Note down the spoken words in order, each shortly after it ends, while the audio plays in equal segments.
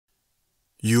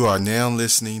You are now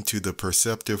listening to the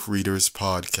Perceptive Readers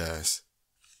Podcast.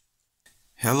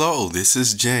 Hello, this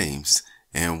is James,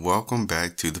 and welcome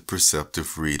back to the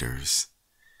Perceptive Readers.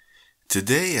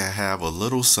 Today I have a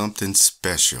little something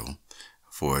special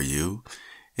for you.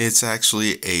 It's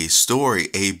actually a story,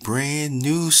 a brand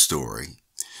new story.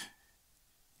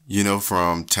 You know,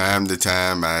 from time to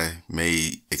time I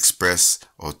may express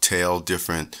or tell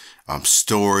different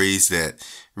stories that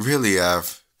really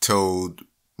I've told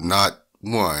not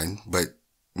one, but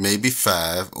maybe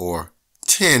 5 or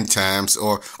 10 times,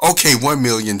 or okay,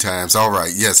 1,000,000 times. All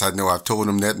right. Yes, I know I've told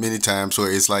them that many times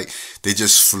where it's like they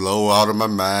just flow out of my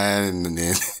mind and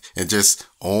then and just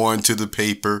on to the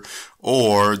paper,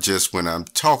 or just when I'm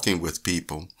talking with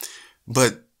people.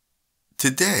 But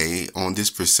today on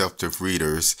this Perceptive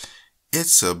Readers,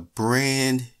 it's a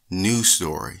brand new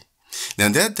story. Now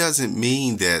that doesn't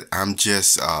mean that I'm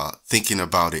just thinking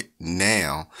about it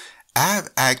now. I've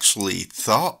actually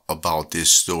thought about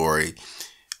this story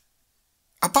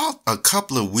about a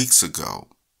couple of weeks ago,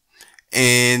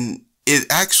 and it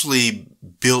actually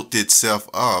built itself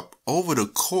up over the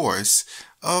course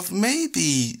of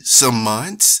maybe some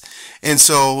months. And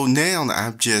so now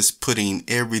I'm just putting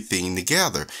everything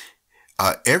together.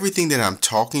 Everything that I'm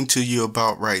talking to you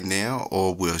about right now,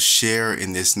 or will share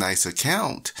in this nice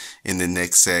account in the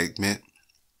next segment,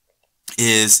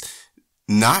 is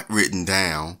not written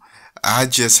down. I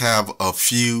just have a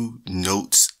few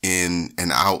notes in an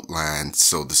outline,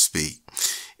 so to speak.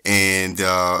 And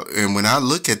when I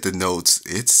look at the notes,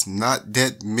 it's not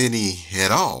that many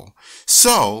at all.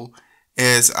 So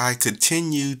as I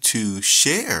continue to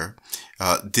share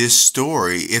this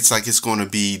story, it's like it's going to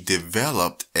be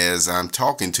developed as I'm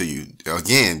talking to you.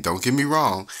 Again, don't get me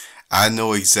wrong. I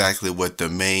know exactly what the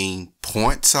main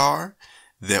points are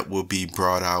that will be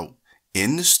brought out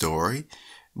in the story.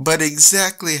 But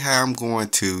exactly how I'm going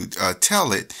to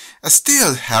tell it, I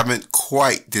still haven't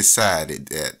quite decided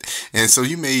that. And so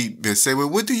you may say, well,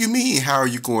 what do you mean? How are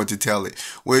you going to tell it?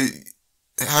 Well,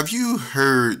 have you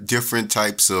heard different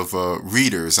types of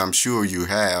readers? I'm sure you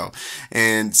have.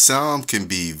 And some can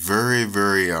be very,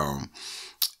 very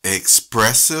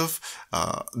expressive.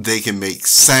 They can make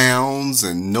sounds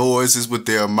and noises with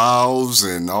their mouths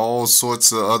and all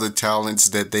sorts of other talents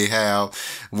that they have.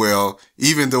 Well,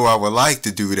 even though I would like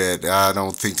to do that, I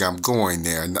don't think I'm going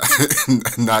there.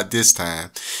 Not this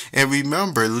time. And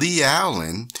remember, Lee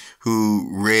Allen, who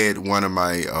read one of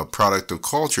my Product of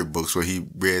Culture books, where he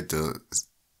read the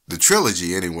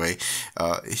trilogy anyway,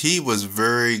 he was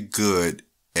very good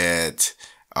at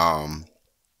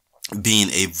being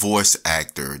a voice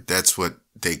actor. That's what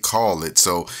they call it.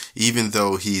 So even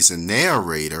though he's a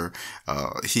narrator,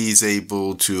 he's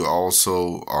able to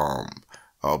also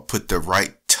put the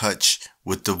right touch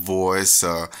with the voice.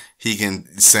 He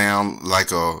can sound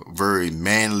like a very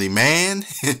manly man,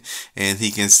 and he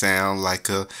can sound like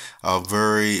a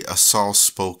very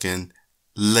soft-spoken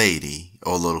lady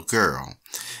or little girl.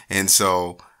 And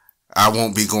so I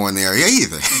won't be going there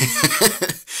either.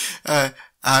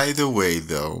 Either way,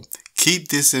 though, keep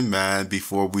this in mind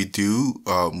before we do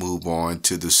move on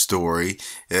to the story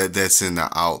that's in the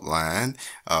outline.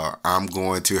 I'm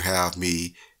going to have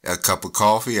me a cup of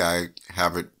coffee. I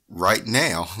have it right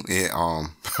now,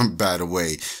 by the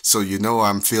way. So you know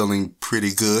I'm feeling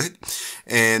pretty good.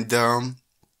 And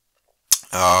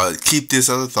keep this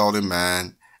other thought in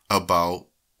mind about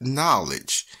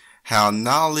knowledge. How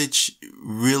knowledge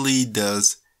really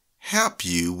does help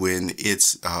you when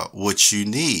it's what you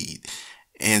need.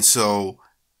 And so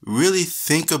really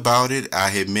think about it. I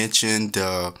had mentioned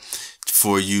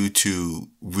for you to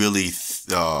really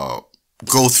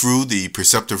go through the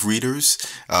Perceptive Readers.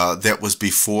 That was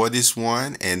before this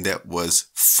one, and that was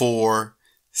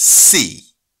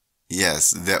 4C.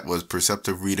 Yes, that was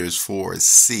Perceptive Readers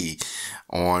 4C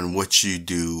on what you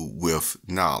do with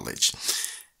knowledge.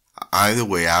 Either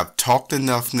way, I've talked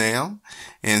enough now,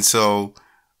 and so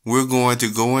we're going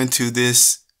to go into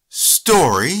this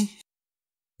story.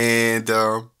 And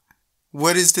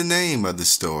what is the name of the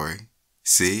story?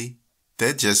 See,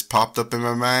 that just popped up in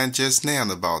my mind just now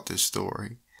about this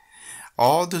story.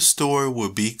 All the story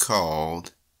will be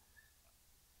called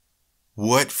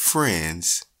What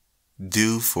Friends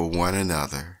Do for One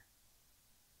Another.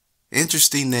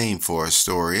 Interesting name for a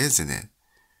story, isn't it?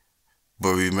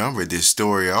 But remember, this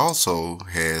story also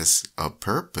has a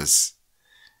purpose.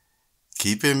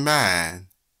 Keep in mind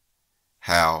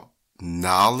how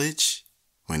knowledge,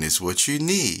 when it's what you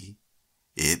need,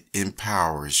 it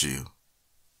empowers you.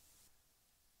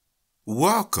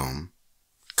 Welcome.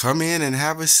 Come in and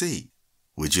have a seat.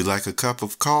 Would you like a cup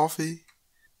of coffee?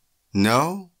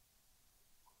 No?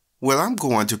 Well, I'm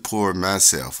going to pour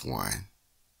myself one.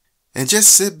 and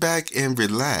just sit back and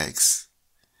relax.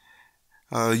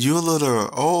 You're a little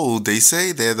old. They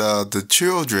say that the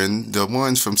children, the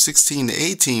ones from 16 to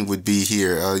 18 would be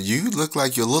here. You look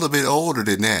like you're a little bit older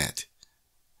than that.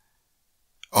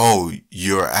 Oh,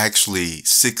 you're actually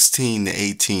 16 to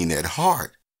 18 at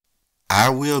heart. I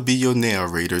will be your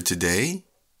narrator today.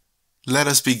 Let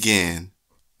us begin.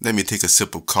 Let me take a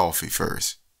sip of coffee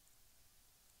first.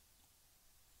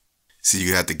 So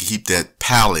you have to keep that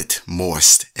palate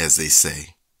moist, as they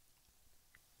say.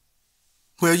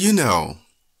 Well,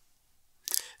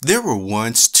 there were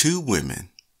once two women,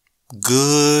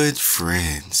 good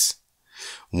friends.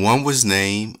 One was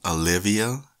named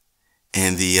Olivia,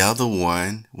 and the other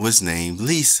one was named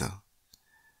Lisa.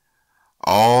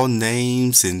 All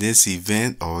names in this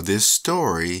event or this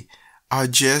story are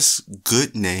just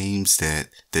good names that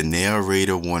the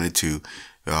narrator wanted to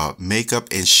make up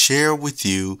and share with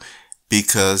you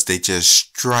because they just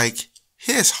strike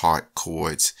his heart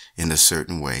chords in a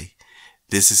certain way.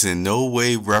 This is in no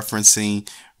way referencing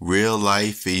real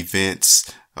life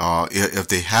events. If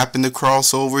they happen to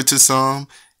cross over to some,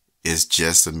 it's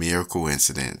just a mere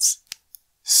coincidence.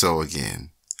 So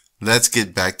again, let's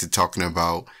get back to talking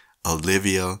about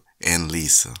Olivia and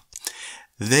Lisa.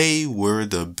 They were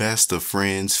the best of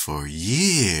friends for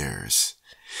years.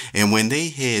 And when they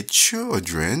had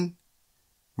children,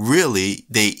 really,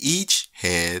 they each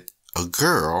had a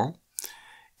girl.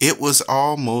 It was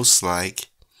almost like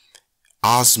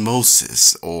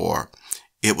osmosis, or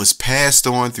it was passed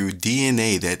on through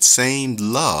DNA. That same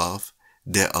love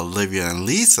that Olivia and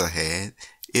Lisa had,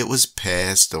 it was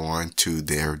passed on to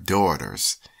their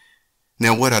daughters.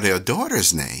 Now, what are their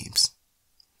daughters' names?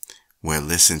 Well,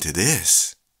 listen to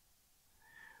this.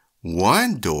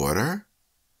 One daughter,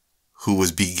 who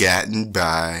was begotten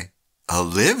by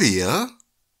Olivia,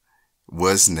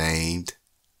 was named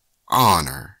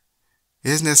Honor.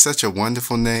 Isn't that such a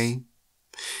wonderful name?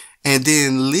 And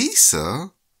then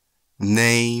Lisa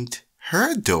named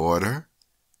her daughter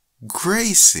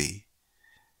Gracie.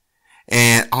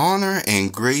 And Honor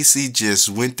and Gracie just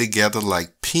went together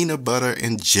like peanut butter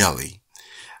and jelly.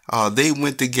 They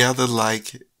went together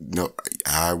like,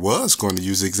 I was going to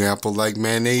use an example like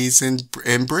mayonnaise and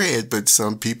bread, but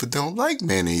some people don't like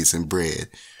mayonnaise and bread.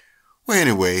 Well,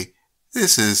 anyway,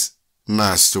 this is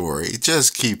my story.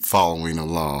 Just keep following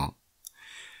along.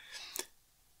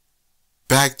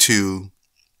 Back to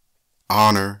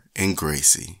Honor and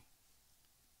Gracie.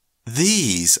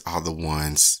 These are the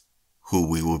ones who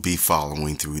we will be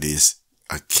following through this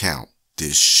account,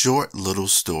 this short little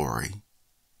story.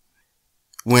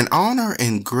 When Honor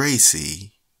and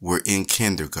Gracie were in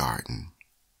kindergarten,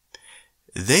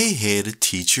 they had a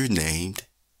teacher named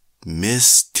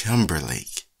Miss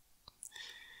Timberlake.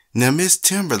 Now, Miss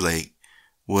Timberlake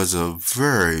was a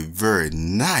very, very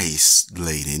nice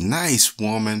lady, nice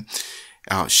woman.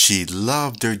 She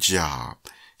loved her job.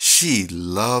 She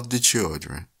loved the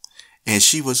children. And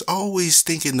she was always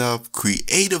thinking of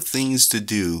creative things to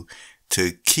do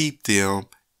to keep them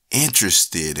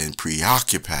interested and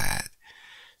preoccupied.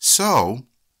 So,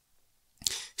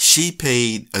 she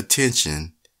paid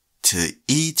attention to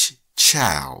each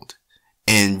child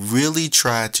and really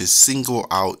tried to single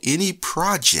out any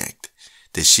project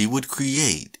that she would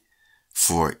create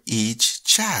for each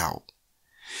child.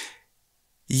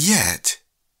 Yet,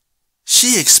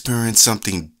 she experienced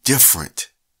something different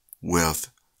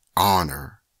with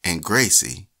Honor and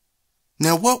Gracie.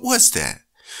 Now, what was that?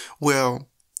 Well,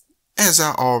 as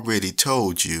I already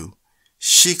told you,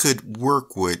 she could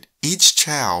work with each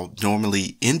child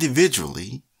normally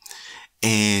individually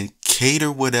and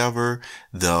cater whatever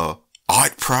the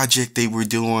art project they were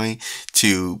doing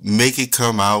to make it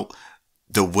come out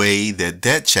the way that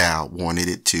that child wanted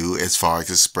it to, as far as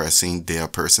expressing their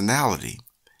personality.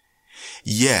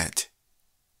 Yet,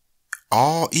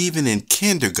 even in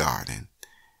kindergarten,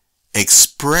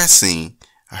 expressing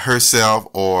herself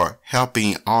or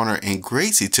helping Honor and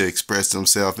Gracie to express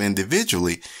themselves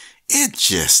individually, it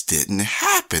just didn't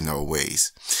happen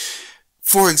always.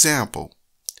 For example,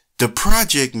 the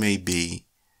project may be,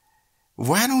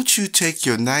 why don't you take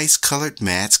your nice colored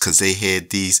mats, because they had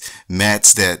these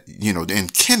mats that, in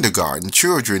kindergarten,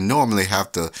 children normally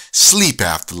have to sleep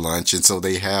after lunch, and so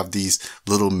they have these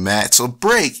little mats, or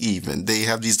break even. They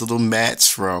have these little mats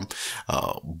from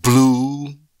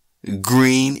blue,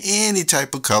 green, any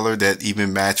type of color that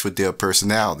even match with their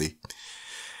personality.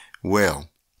 Well,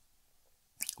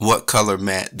 what color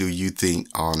mat do you think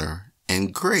Honor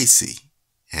and Gracie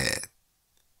had?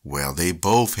 Well, they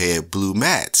both had blue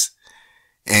mats.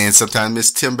 And sometimes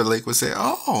Miss Timberlake would say,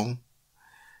 "Oh,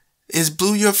 is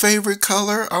blue your favorite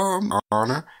color,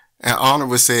 Honor?" And Honor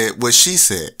was saying what she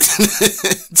said.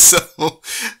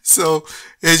 So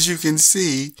as you can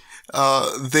see,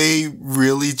 they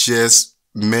really just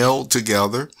meld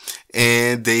together,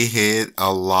 and they had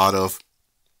a lot of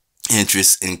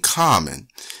interests in common.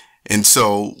 And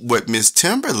so what Miss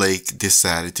Timberlake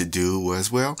decided to do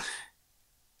was, well,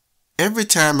 every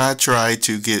time I try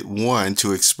to get one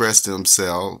to express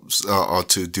themselves or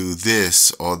to do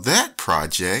this or that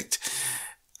project,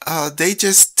 they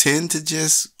just tend to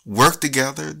just work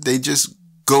together. They just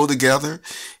go together.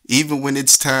 Even when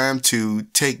it's time to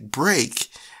take break,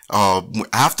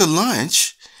 after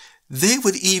lunch, they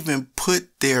would even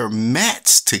put their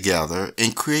mats together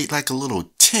and create like a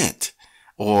little tent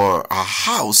or a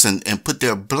house and put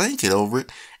their blanket over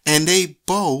it. And they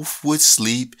both would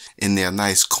sleep in their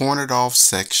nice cornered off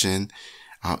section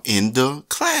in the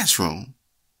classroom.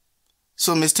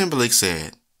 So Miss Timberlake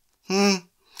said,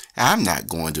 I'm not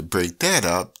going to break that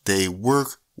up. They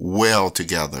work well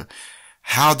together.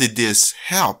 How did this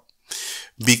help?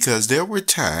 Because there were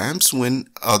times when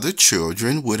other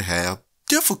children would have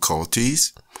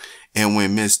difficulties, and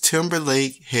when Miss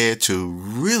Timberlake had to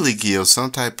really give some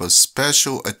type of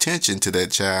special attention to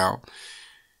that child,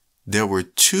 there were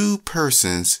two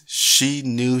persons she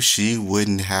knew she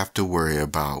wouldn't have to worry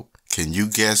about. Can you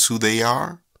guess who they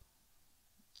are?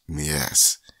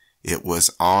 Yes, it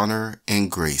was Honor and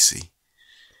Gracie.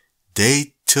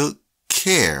 They took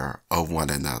care of one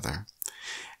another.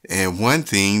 And one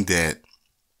thing that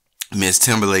Miss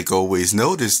Timberlake always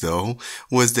noticed, though,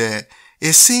 was that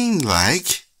it seemed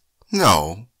like,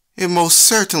 no, it most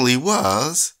certainly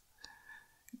was,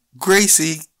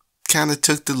 Gracie kind of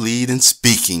took the lead in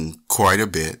speaking quite a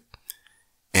bit,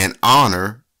 and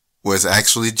Honor was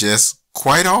actually just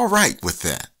quite all right with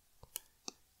that.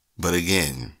 But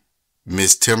again,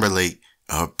 Miss Timberlake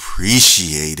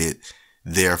appreciated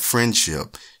their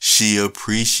friendship. She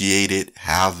appreciated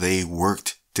how they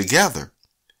worked together.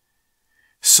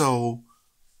 So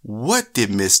what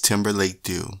did Miss Timberlake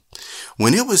do?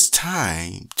 When it was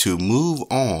time to move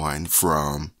on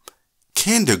from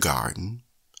kindergarten,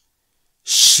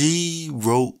 she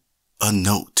wrote a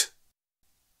note.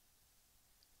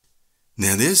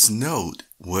 Now this note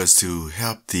was to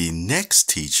help the next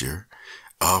teacher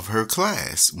of her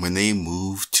class when they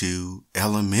moved to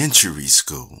elementary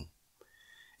school.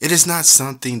 It is not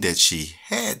something that she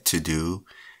had to do.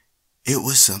 It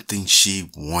was something she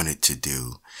wanted to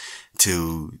do,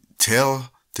 to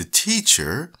tell the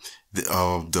teacher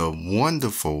of the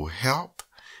wonderful help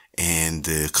and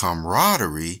the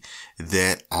camaraderie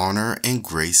that Honor and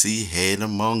Gracie had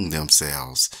among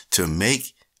themselves, to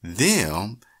make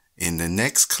them in the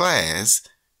next class,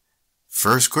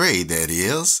 first grade that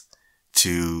is,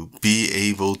 to be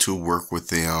able to work with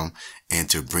them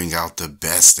and to bring out the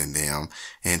best in them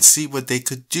and see what they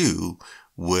could do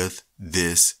with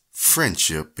this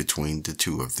friendship between the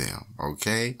two of them,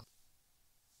 okay?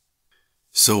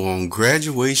 So on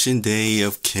graduation day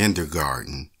of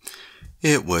kindergarten,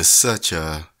 it was such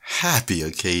a happy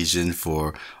occasion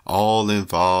for all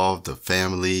involved, the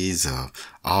families of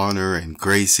Honor and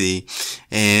Gracie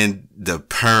and the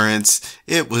parents.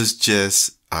 It was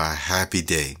just a happy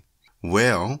day.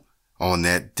 Well, on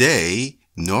that day,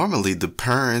 normally the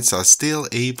parents are still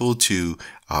able to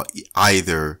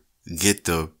either get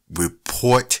the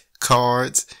report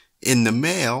cards in the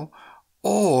mail,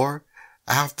 or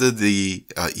after the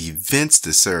events,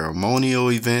 the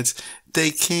ceremonial events,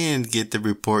 they can get the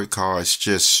report cards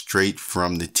just straight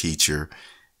from the teacher.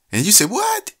 And you say,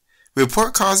 what?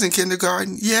 Report cards in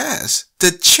kindergarten? Yes,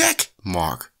 the check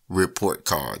mark report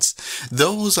cards.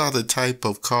 Those are the type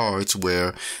of cards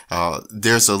where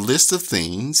there's a list of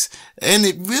things, and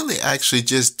it really actually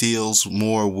just deals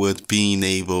more with being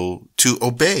able to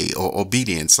obey or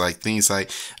obedience, like things like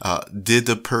do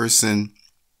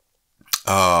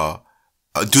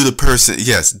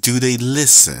they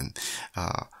listen?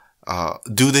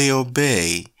 Do they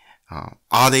obey?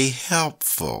 Are they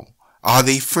helpful? Are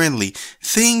they friendly?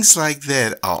 Things like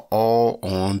that are all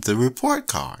on the report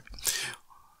card.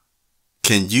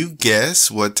 Can you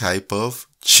guess what type of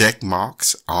check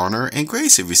marks Honor and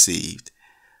Gracie received?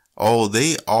 Oh,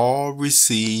 they all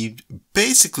received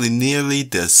basically nearly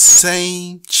the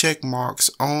same check marks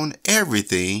on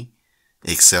everything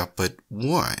except but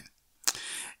one.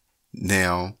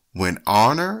 Now, when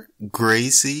Honor,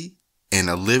 Gracie, and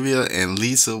Olivia and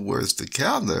Lisa were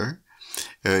together,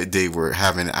 they were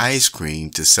having ice cream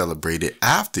to celebrate it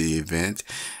after the event.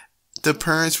 The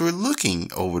parents were looking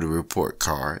over the report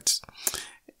cards,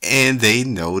 and they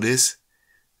noticed,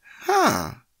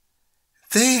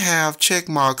 they have check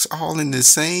marks all in the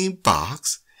same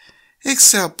box,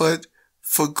 except but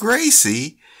for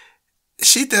Gracie,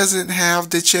 she doesn't have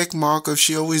the check mark of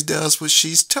she always does what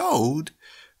she's told,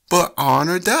 but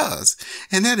Honor does.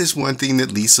 And that is one thing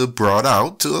that Lisa brought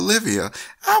out to Olivia.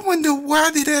 I wonder,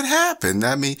 why did that happen?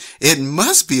 I mean, it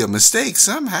must be a mistake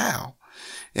somehow.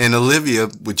 And Olivia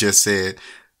would just say,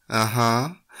 uh-huh.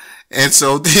 And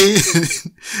so then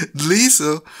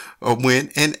Lisa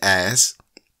went and asked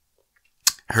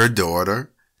her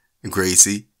daughter,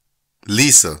 Gracie,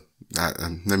 Lisa,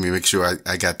 let me make sure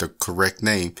I got the correct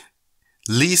name.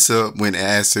 Lisa went and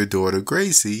asked her daughter,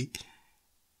 Gracie,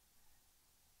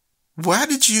 why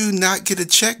did you not get a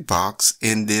checkbox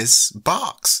in this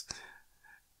box?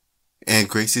 And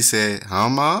Gracie said, huh,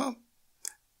 Mom?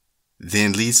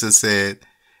 Then Lisa said,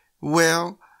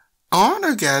 well,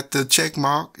 Honor got the check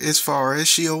mark as far as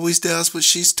she always does what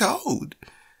she's told.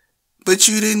 But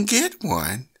you didn't get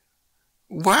one.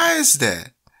 Why is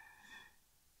that?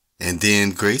 And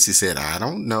then Gracie said, I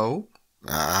don't know.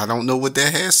 I don't know what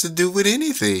that has to do with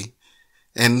anything.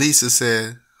 And Lisa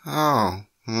said, oh,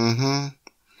 mm-hmm.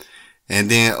 And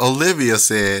then Olivia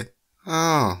said,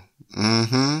 oh,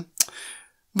 mm-hmm.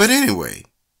 But anyway,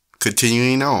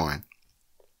 continuing on.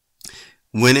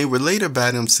 When they were later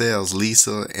by themselves,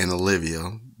 Lisa and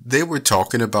Olivia, they were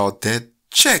talking about that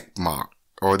check mark,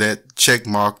 or that check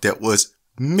mark that was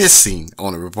missing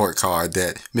on a report card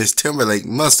that Miss Timberlake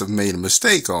must have made a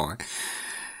mistake on.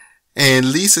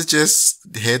 And Lisa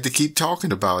just had to keep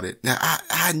talking about it. Now,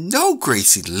 I know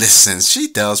Gracie listens.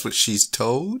 She does what she's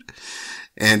told.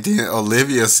 And then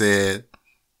Olivia said,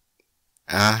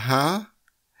 uh-huh.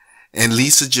 And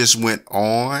Lisa just went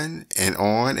on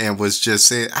and was just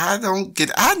saying,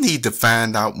 I need to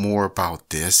find out more about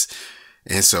this.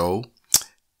 And so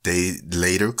they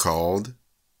later called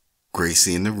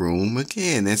Gracie in the room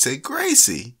again and said,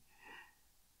 Gracie,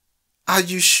 are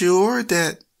you sure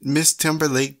that Miss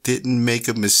Timberlake didn't make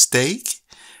a mistake?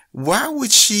 Why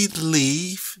would she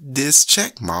leave this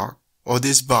check mark or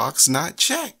this box not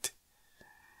checked?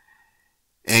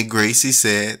 And Gracie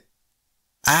said,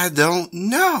 I don't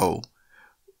know.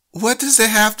 What does that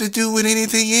have to do with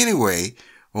anything anyway?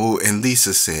 Oh, and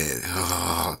Lisa said,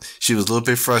 oh, she was a little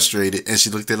bit frustrated, and she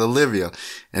looked at Olivia,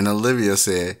 and Olivia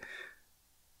said,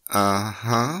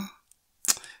 uh-huh.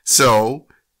 So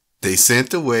they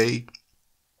sent away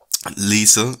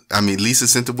Lisa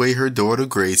sent away her daughter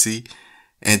Gracie,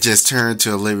 and just turned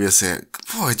to Olivia and said,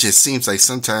 boy, it just seems like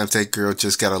sometimes that girl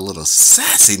just got a little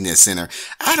sassiness in her.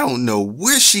 I don't know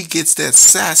where she gets that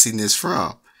sassiness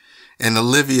from. And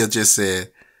Olivia just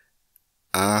said,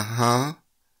 uh-huh.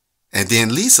 And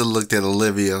then Lisa looked at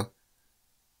Olivia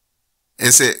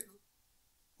and said,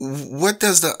 what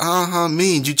does the uh-huh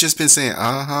mean? You just been saying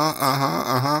uh-huh,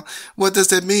 uh-huh, uh-huh. What does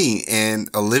that mean? And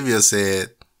Olivia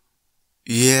said,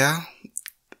 yeah.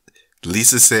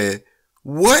 Lisa said,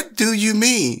 what do you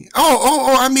mean?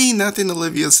 Oh, I mean nothing,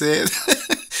 Olivia said.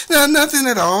 No, nothing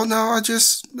at all. No, I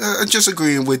just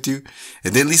agreeing with you.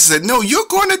 And then Lisa said, no, you're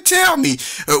going to tell me.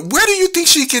 Where do you think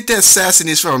she get that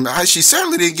sassiness from? She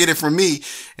certainly didn't get it from me.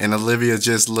 And Olivia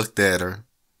just looked at her.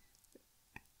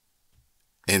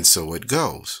 And so it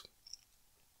goes.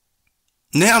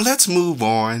 Now let's move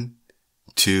on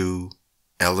to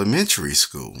elementary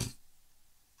school.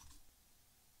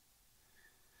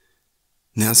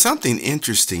 Now, something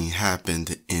interesting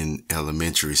happened in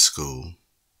elementary school.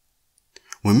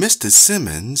 When Mr.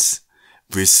 Simmons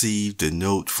received a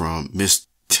note from Miss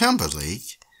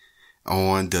Timberlake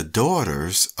on the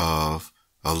daughters of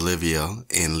Olivia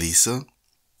and Lisa,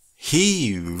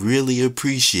 he really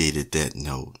appreciated that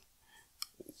note.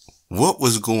 What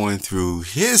was going through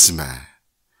his mind?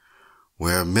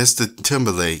 Well, Mr.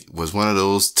 Timberlake was one of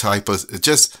those type of,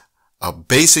 just a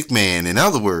basic man. In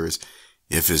other words,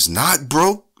 if it's not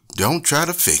broke, don't try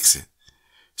to fix it.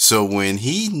 So when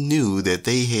he knew that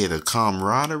they had a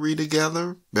camaraderie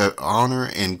together, that Honor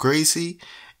and Gracie,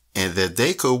 and that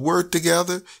they could work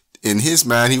together, in his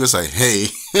mind, he was like, hey,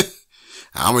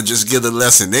 I'm going to just give the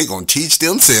lesson. They're going to teach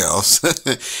themselves.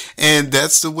 And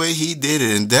that's the way he did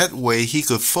it. And that way he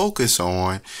could focus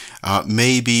on,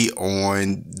 maybe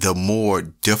on the more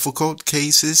difficult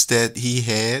cases that he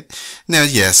had. Now,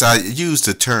 yes, I use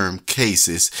the term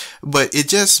cases, but it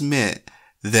just meant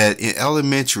that in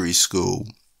elementary school,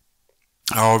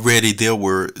 already there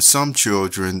were some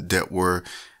children that were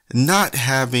not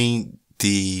having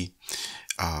the,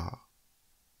 I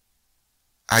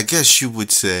guess you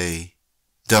would say,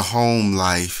 the home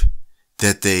life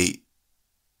that they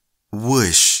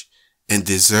wish and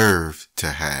deserve to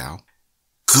have.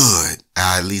 Good.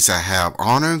 At least I have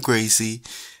Honor and Gracie.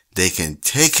 They can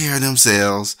take care of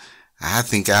themselves. I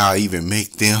think I'll even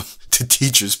make them the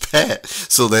teacher's pad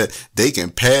so that they can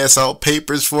pass out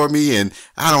papers for me and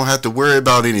I don't have to worry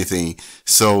about anything.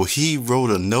 So he wrote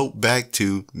a note back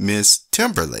to Miss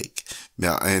Timberlake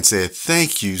and said,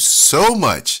 thank you so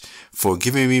much for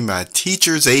giving me my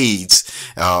teacher's aids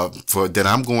for that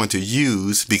I'm going to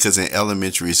use, because in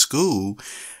elementary school,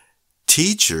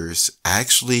 teachers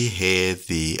actually had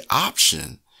the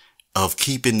option of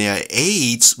keeping their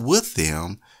aides with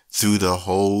them through the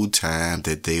whole time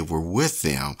that they were with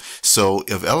them. So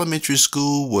if elementary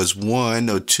school was 1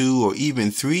 or 2 or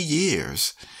even 3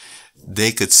 years,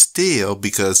 they could still,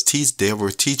 because there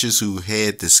were teachers who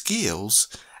had the skills,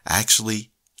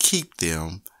 actually keep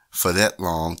them for that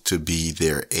long to be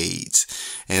their aides.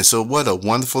 And so what a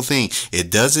wonderful thing.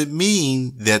 It doesn't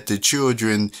mean that the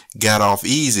children got off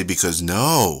easy, because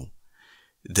no,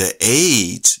 the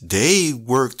aides, they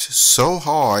worked so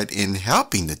hard in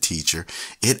helping the teacher,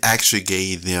 it actually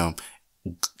gave them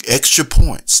extra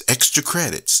points, extra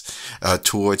credits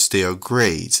towards their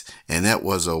grades. And that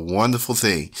was a wonderful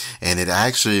thing. And it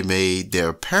actually made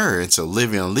their parents,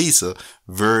 Olivia and Lisa,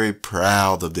 very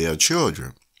proud of their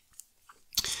children.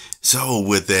 So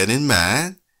with that in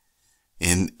mind,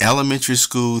 in elementary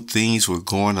school, things were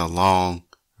going along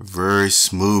very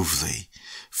smoothly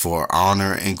for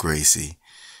Honor and Gracie.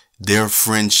 Their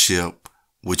friendship,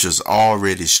 which was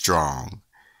already strong,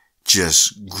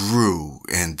 just grew,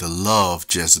 and the love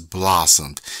just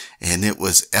blossomed, and it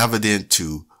was evident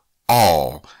to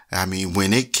all. I mean,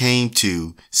 when it came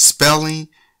to spelling,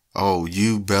 oh,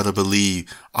 you better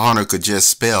believe Honor could just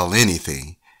spell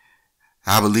anything.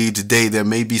 I believe today there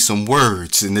may be some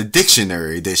words in the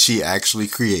dictionary that she actually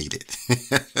created.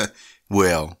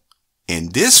 Well, in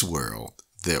this world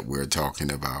that we're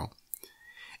talking about,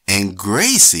 and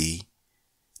Gracie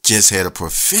just had a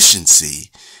proficiency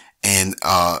and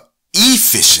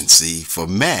efficiency for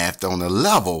math on a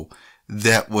level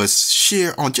that was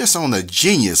just on a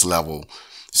genius level.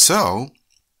 So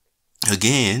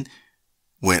again,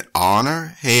 when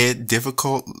Honor had a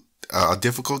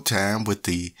difficult time with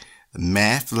the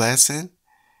math lesson,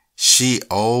 she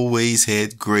always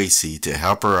had Gracie to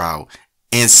help her out.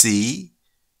 And see,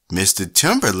 Mr.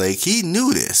 Timberlake, he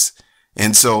knew this.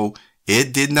 And so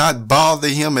it did not bother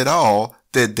him at all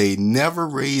that they never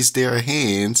raised their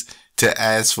hands to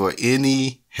ask for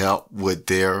any help with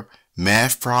their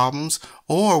math problems,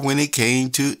 or when it came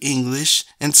to English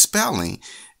and spelling.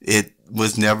 It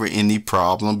was never any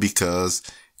problem because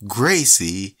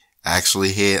Gracie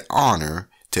actually had Honor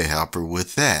to help her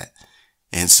with that.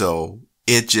 And so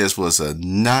it just was a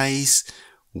nice,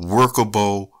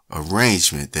 workable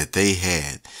arrangement that they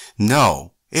had.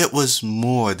 No, it was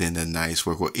more than a nice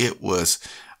work. It was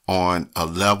on a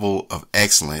level of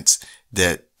excellence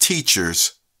that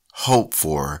teachers hope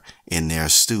for in their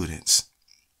students.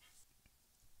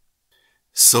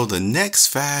 So the next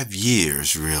 5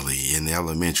 years really in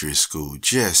elementary school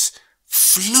just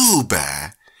flew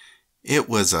by. It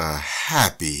was a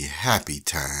happy, happy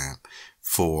time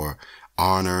for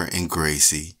Honor and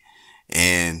Gracie.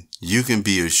 And you can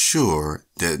be assured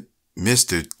that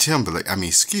Mr.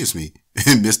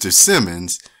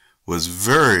 Simmons was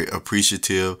very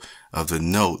appreciative of the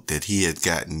note that he had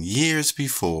gotten years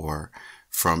before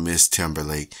from Miss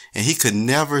Timberlake. And he could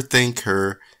never thank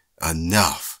her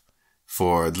enough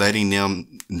for letting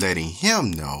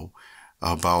him know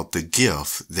about the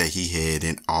gift that he had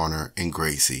in Honor and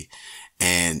Gracie.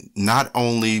 And not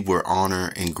only were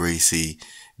Honor and Gracie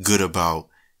good about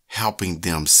helping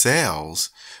themselves,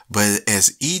 but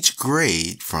as each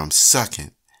grade from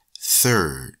 2nd,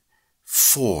 3rd,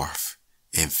 4th,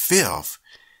 and 5th,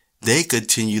 they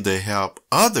continue to help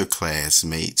other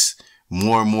classmates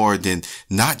more and more than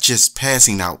not just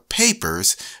passing out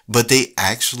papers, but they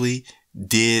actually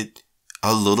did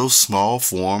a little small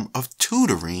form of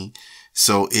tutoring.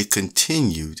 So it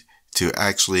continued to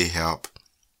actually help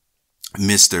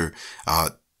Mr.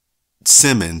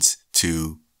 Simmons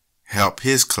to help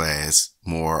his class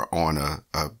more on a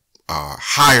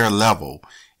higher level,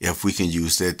 if we can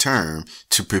use that term,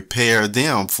 to prepare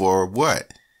them for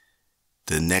what?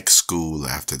 The next school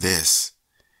after this.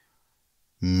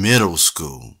 Middle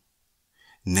school.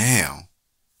 Now,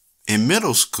 in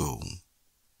middle school,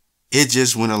 it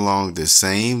just went along the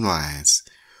same lines.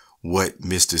 What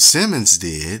Mr. Simmons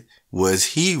did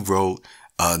was he wrote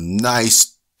a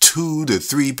nice 2 to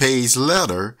 3 page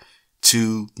letter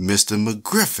to Mr.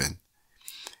 McGriffin.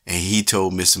 And he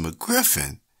told Mr.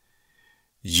 McGriffin,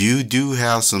 you do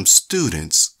have some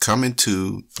students coming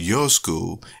to your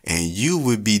school, and you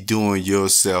would be doing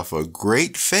yourself a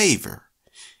great favor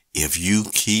if you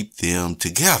keep them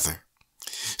together.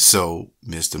 So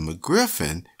Mr.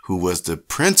 McGriffin, who was the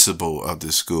principal of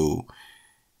the school,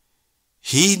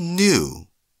 he knew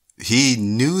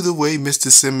the way Mr.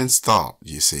 Simmons thought,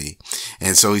 you see.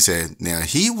 And so he said, now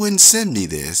he wouldn't send me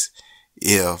this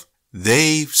if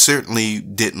they certainly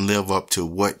didn't live up to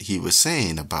what he was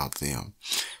saying about them.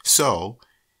 So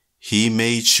he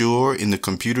made sure in the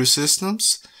computer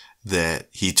systems that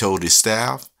he told his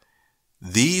staff,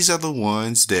 these are the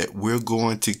ones that we're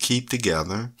going to keep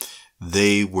together.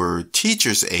 They were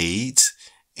teachers' aides,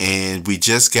 and we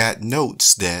just got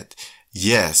notes that,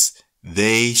 yes,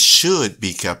 they should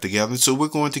be kept together, so we're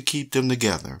going to keep them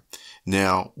together.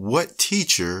 Now, what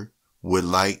teacher would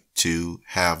like to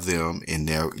have them in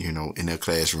their, in their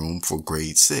classroom for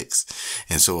grade 6?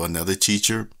 And so another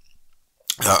teacher,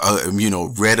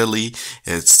 readily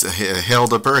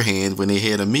held up her hand when they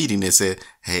had a meeting and said,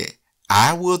 hey,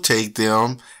 I will take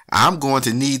them. I'm going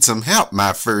to need some help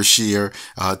my first year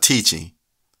teaching.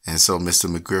 And so Mr.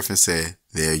 McGriffin said,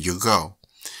 there you go.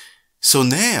 So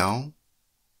now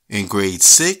in grade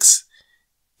 6,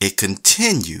 it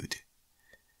continued.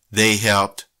 They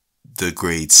helped the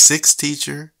grade 6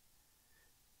 teacher.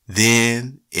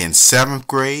 Then in 7th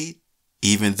grade,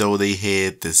 even though they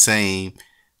had the same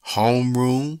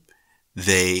homeroom,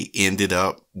 they ended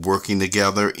up working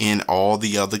together in all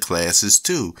the other classes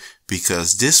too,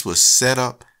 because this was set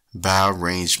up by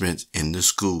arrangement in the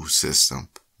school system.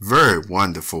 Very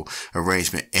wonderful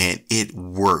arrangement, and it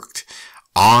worked.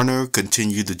 Honor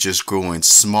continued to just grow in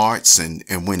smarts and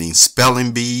winning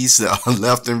spelling bees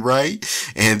left and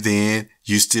right. And then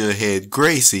you still had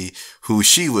Gracie, who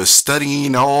she was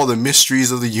studying all the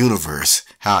mysteries of the universe,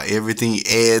 how everything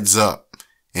adds up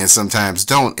and sometimes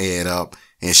don't add up.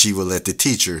 And she would let the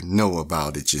teacher know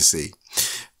about it, you see.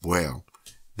 Well,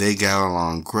 they got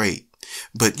along great.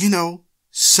 But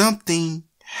something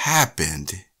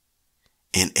happened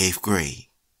in 8th grade.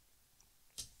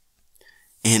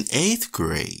 In 8th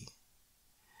grade,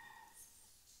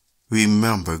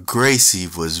 remember, Gracie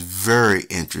was very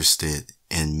interested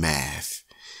in math.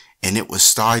 And it was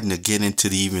starting to get into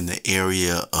even the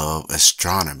area of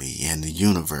astronomy and the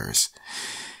universe.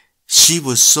 She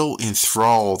was so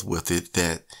enthralled with it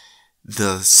that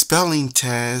the spelling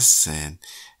tests and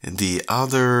the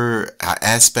other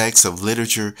aspects of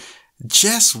literature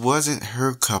just wasn't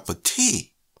her cup of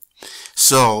tea.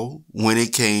 So when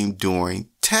it came during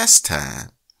test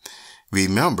time,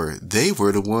 remember, they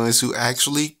were the ones who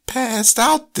actually passed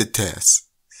out the test.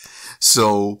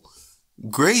 So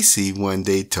Gracie one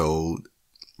day told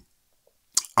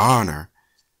Honor,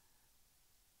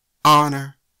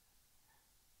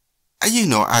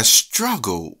 I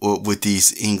struggle with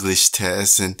these English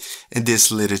tests and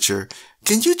this literature.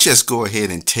 Can you just go ahead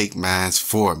and take mine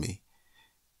for me?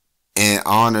 And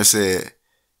Honor said,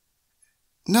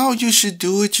 no, you should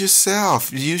do it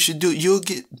yourself. You'll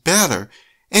get better.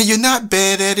 And you're not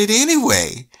bad at it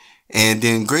anyway. And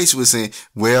then Grace was saying,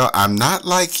 well, I'm not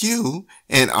like you.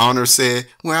 And Honor said,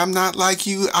 well, I'm not like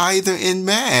you either in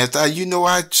math. I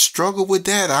struggle with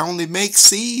that. I only make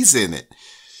C's in it.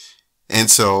 And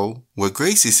so what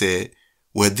Gracie said,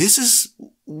 well, this is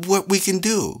what we can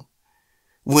do.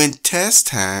 When test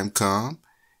time comes,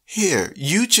 here,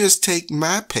 you just take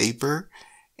my paper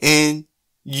and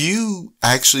you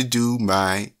actually do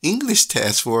my English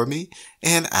test for me,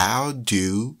 and I'll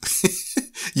do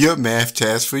your math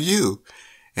test for you.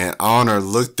 And Honor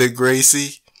looked at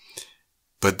Gracie,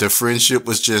 but the friendship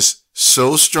was just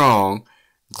so strong.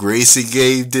 Gracie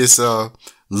gave this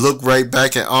look right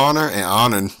back at Honor, and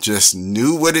Honor just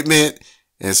knew what it meant.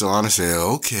 And so Honor said,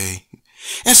 okay.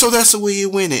 And so that's the way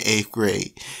it went in 8th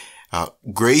grade.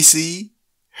 Gracie,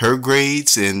 her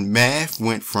grades in math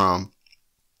went from,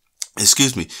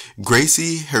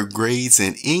 Gracie, her grades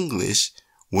in English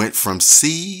went from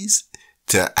C's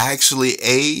to actually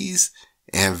A's,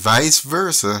 and vice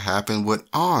versa happened with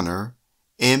Honor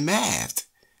in math.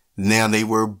 Now they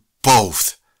were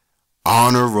both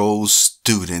honor roll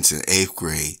students in 8th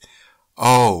grade.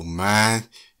 Oh man,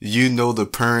 the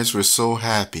parents were so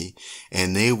happy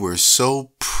and they were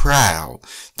so proud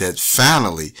that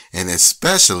finally, and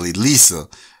especially Lisa,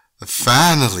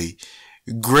 finally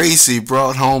Gracie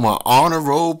brought home an honor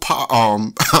roll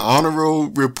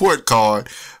report card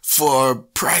for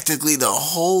practically the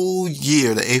whole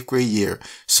year, the 8th grade year.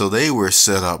 So they were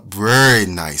set up very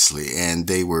nicely, and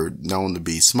they were known to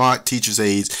be smart teachers'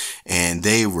 aides, and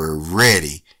they were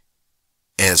ready,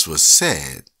 as was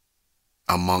said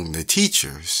among the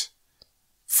teachers,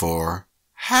 for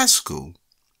high school.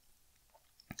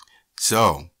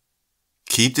 So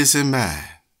keep this in mind.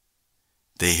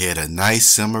 They had a nice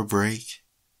summer break.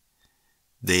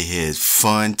 They had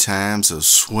fun times of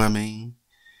swimming,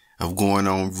 of going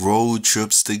on road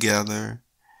trips together.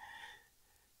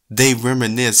 They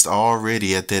reminisced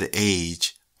already at that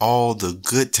age all the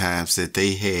good times that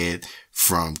they had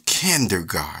from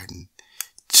kindergarten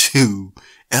to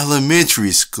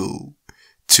elementary school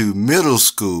to middle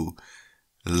school.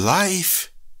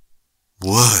 Life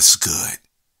was good.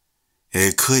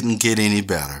 It couldn't get any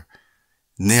better.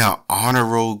 Now honor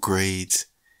roll grades,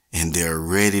 and they're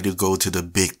ready to go to the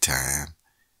big time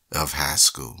of high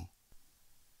school.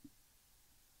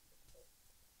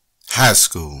 High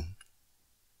school.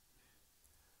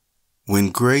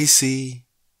 When Gracie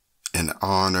and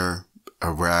Honor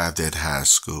arrived at high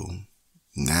school,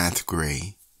 9th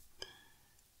grade,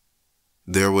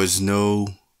 there was no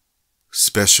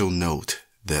special note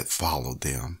that followed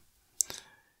them.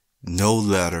 No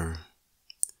letter,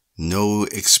 no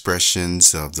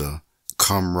expressions of the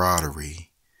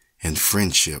camaraderie and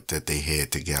friendship that they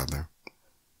had together.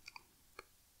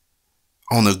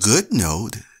 On a good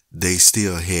note, they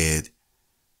still had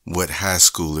what high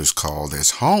schoolers call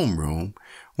as homeroom,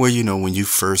 where, when you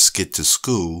first get to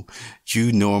school,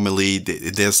 you normally,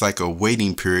 there's like a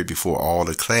waiting period before all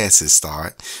the classes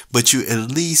start, but you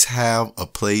at least have a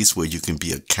place where you can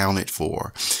be accounted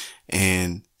for.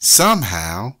 And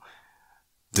somehow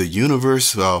the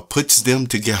universe puts them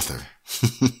together.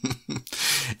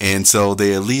 And so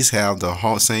they at least have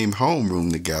the same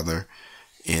homeroom together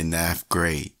in 9th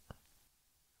grade.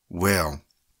 Well,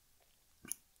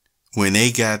 when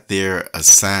they got their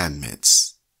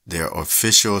assignments, their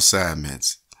official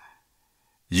assignments,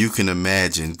 you can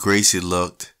imagine Gracie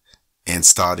looked and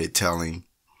started telling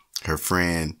her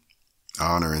friend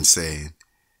Honor and saying,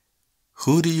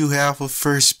 "Who do you have for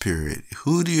first period?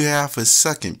 Who do you have for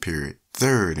second period,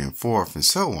 third and fourth, and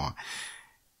so on?"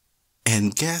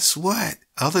 And guess what?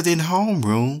 Other than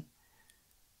homeroom,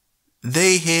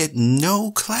 they had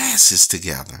no classes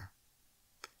together.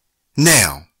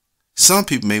 Now, some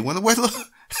people may wonder, well, look,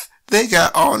 they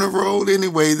got honor roll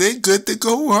anyway. They're good to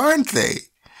go, aren't they?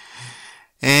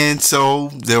 And so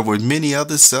there were many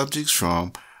other subjects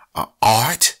from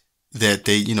art that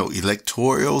they,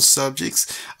 electoral subjects,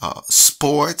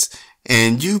 sports.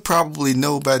 And you probably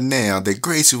know by now that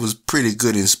Gracie was pretty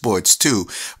good in sports too.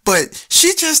 But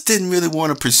she just didn't really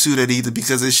want to pursue that either,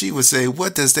 because as she would say,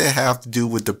 what does that have to do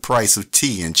with the price of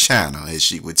tea in China, as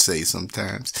she would say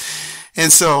sometimes.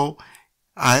 And so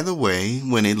either way,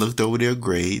 when they looked over their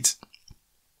grades,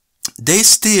 they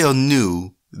still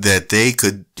knew that they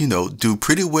could, do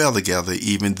pretty well together,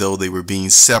 even though they were being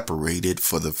separated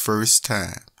for the first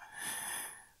time.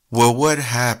 Well, what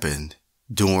happened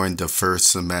during the first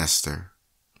semester?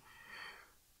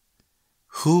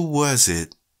 Who was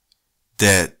it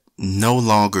that no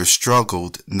longer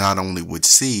struggled not only with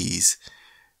C's,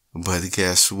 but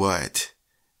guess what?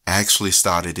 Actually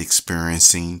started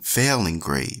experiencing failing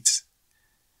grades?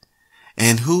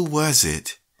 And who was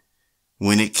it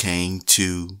when it came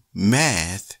to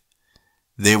math?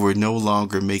 They were no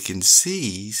longer making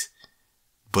C's,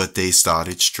 but they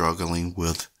started struggling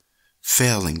with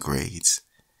failing grades.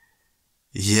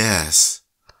 Yes,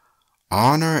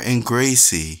 Honor and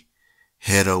Gracie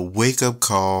had a wake-up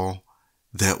call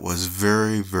that was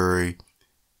very, very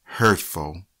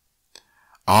hurtful.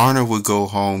 Honor would go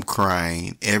home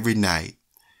crying every night,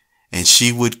 and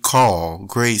she would call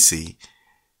Gracie,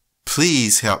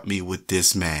 "Please help me with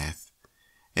this math."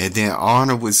 And then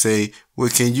Honor would say, "Well,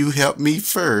 can you help me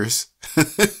first?"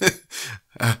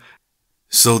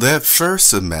 So that first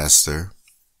semester,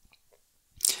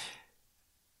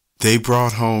 they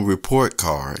brought home report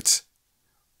cards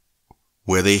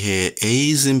where they had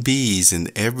A's and B's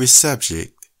in every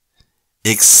subject,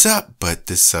 except but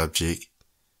the subject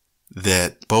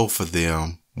that both of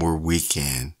them were weak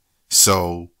in.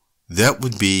 So that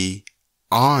would be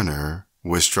Honor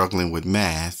was struggling with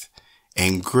math,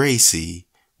 and Gracie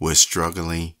was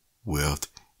struggling with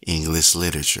English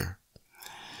literature.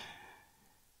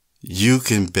 You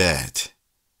can bet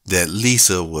that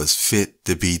Lisa was fit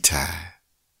to be tied.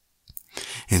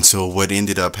 And so what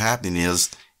ended up happening is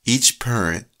each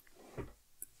parent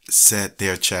sat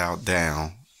their child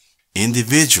down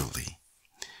individually,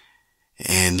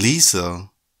 and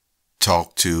Lisa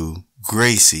talked to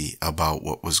Gracie about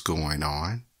what was going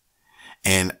on,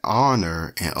 and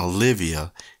Honor and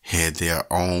Olivia had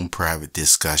their own private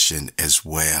discussion as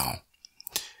well.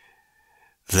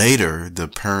 Later, the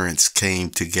parents came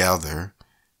together.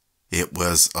 It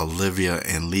was Olivia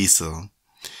and Lisa,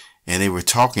 and they were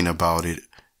talking about it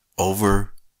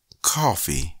over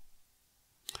coffee.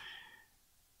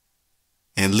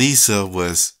 And Lisa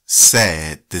was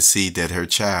sad to see that her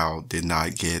child did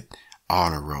not get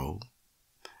honor roll.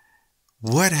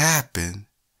 What happened?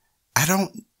 I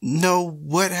don't know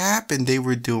what happened. They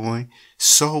were doing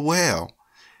so well.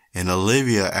 And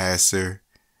Olivia asked her,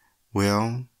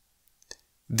 well,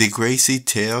 did Gracie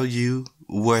tell you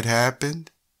what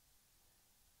happened?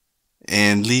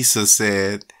 And Lisa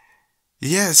said,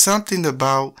 yeah, something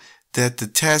about that the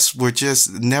tests were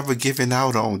just never given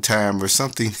out on time or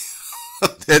something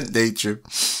of that nature.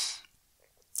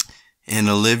 And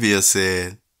Olivia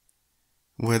said,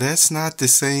 well, that's not the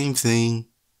same thing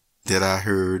that I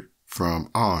heard from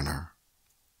Honor.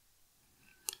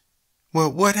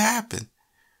 Well, what happened?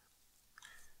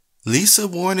 Lisa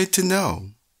wanted to know.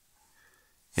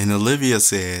 And Olivia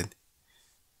said,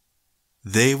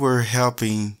 they were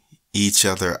helping each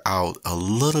other out a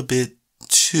little bit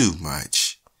too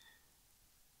much.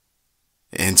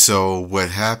 And so what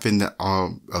happened,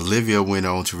 Olivia went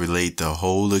on to relate the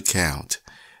whole account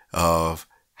of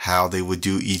how they would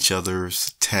do each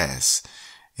other's tests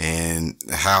and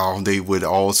how they would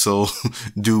also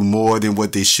do more than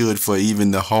what they should for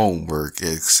even the homework,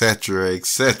 etc.,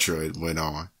 etc. It went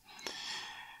on.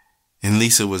 And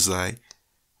Lisa was like,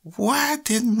 why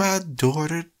didn't my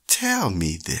daughter tell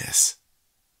me this?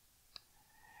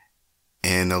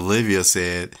 And Olivia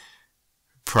said,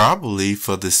 probably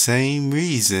for the same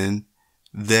reason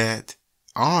that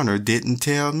Honor didn't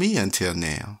tell me until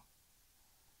now.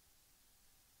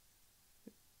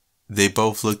 They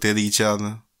both looked at each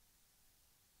other.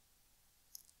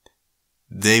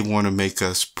 They want to make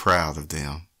us proud of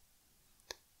them.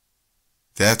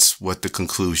 That's what the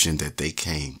conclusion that they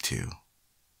came to.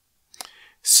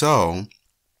 So,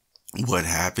 what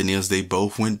happened is they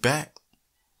both went back.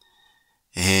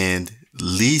 And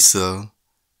Lisa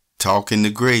talking to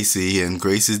Gracie, and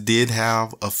Gracie did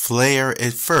have a flare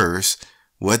at first.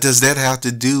 What does that have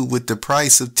to do with the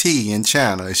price of tea in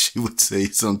China? She would say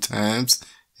sometimes,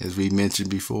 as we mentioned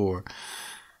before.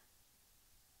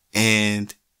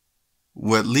 And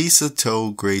what Lisa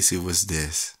told Gracie was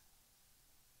this.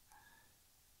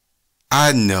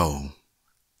 I know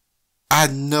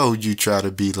you try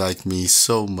to be like me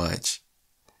so much,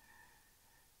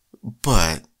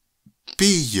 but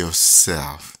be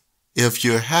yourself. If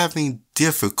you're having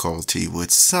difficulty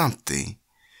with something,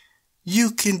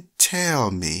 you can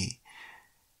tell me.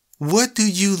 What do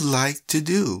you like to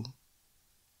do?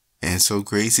 And so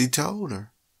Gracie told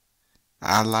her,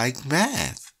 I like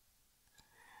math.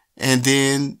 And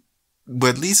then,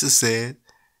 but Lisa said,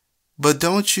 but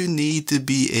don't you need to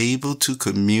be able to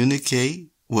communicate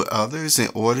with others in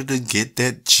order to get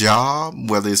that job,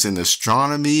 whether it's in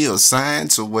astronomy or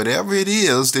science or whatever it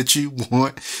is that you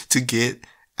want to get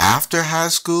after high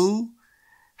school?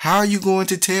 How are you going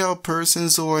to tell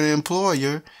persons or an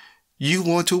employer you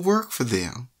want to work for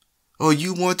them or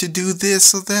you want to do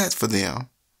this or that for them?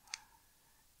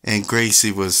 And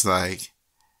Gracie was like,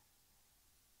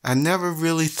 I never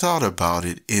really thought about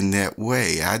it in that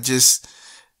way. I just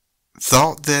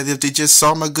thought that if they just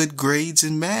saw my good grades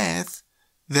in math,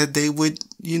 that they would,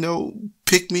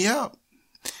 pick me up.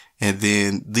 And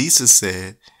then Lisa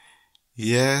said,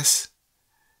 yes,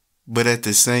 but at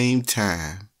the same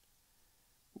time,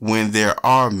 when there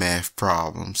are math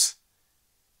problems,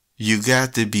 you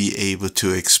got to be able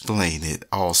to explain it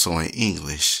also in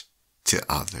English to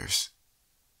others.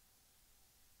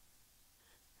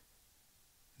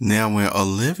 Now, when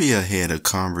Olivia had a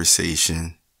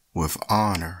conversation with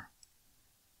Honor,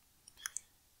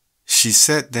 she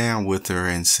sat down with her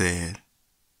and said,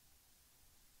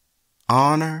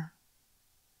 Honor,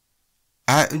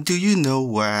 do you know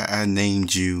why I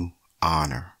named you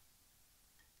Honor?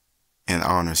 And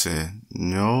Honor said,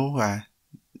 no,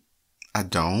 I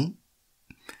don't.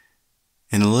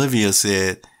 And Olivia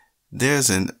said, there's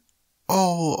an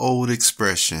old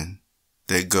expression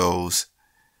that goes,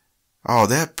 oh,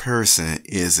 that person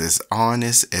is as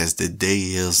honest as the day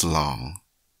is long.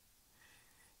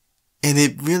 And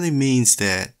it really means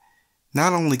that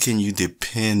not only can you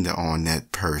depend on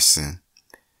that person,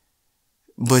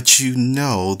 but you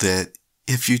know that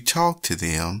if you talk to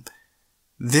them,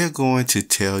 they're going to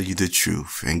tell you the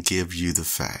truth and give you the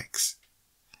facts.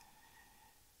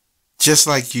 Just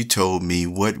like you told me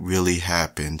what really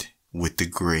happened with the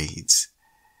grades.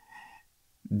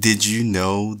 Did you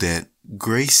know that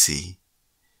Gracie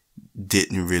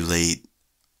didn't relate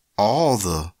all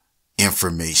the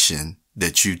information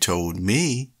that you told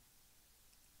me?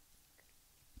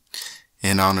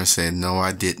 And Honor said, no,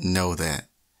 I didn't know that.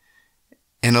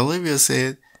 And Olivia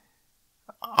said,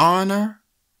 Honor,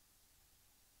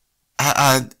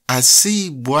 I see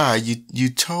why you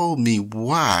told me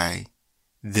why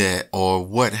that or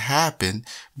what happened,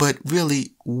 but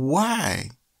really,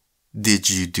 why did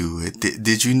you do it?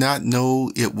 Did you not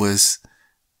know it was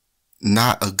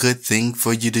not a good thing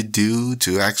for you to do,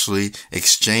 to actually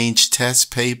exchange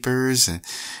test papers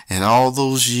and all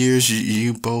those years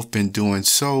you both been doing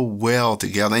so well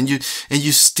together, and you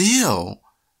still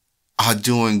are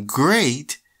doing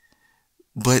great,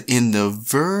 but in the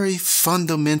very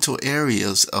fundamental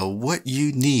areas of what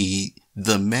you need,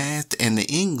 the math and the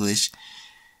English,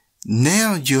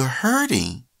 now you're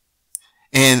hurting.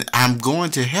 And I'm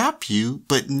going to help you,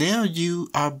 but now you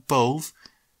are both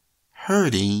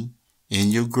hurting in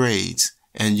your grades,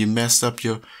 and you messed up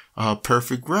your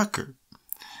perfect record.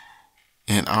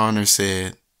 And Honor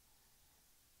said,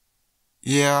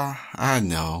 yeah, I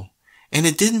know. And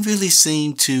it didn't really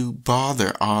seem to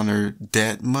bother Honor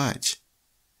that much.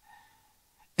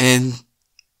 And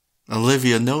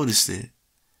Olivia noticed it.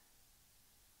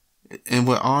 And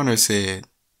what Honor said,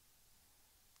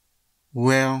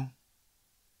 well,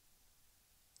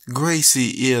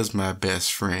 Gracie is my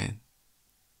best friend.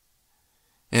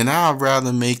 And I'd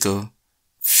rather make a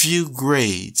few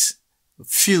grades, a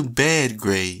few bad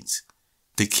grades,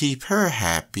 to keep her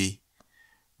happy,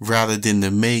 rather than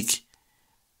to make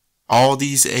all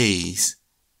these A's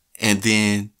and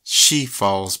then she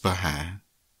falls behind.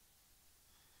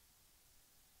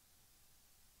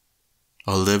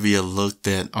 Olivia looked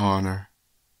at Honor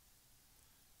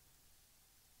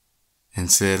and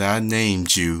said, I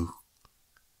named you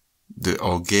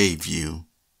or gave you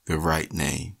the right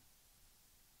name.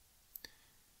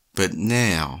 But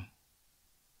now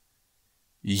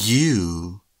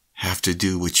you have to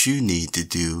do what you need to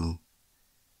do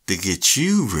to get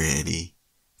you ready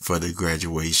for the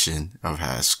graduation of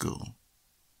high school.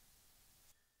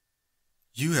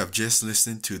 You have just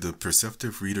listened to the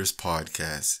Perceptive Readers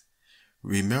podcast.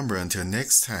 Remember, until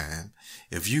next time,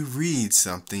 if you read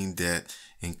something that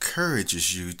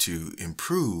encourages you to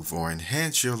improve or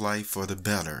enhance your life for the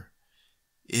better,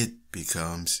 it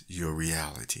becomes your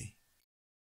reality.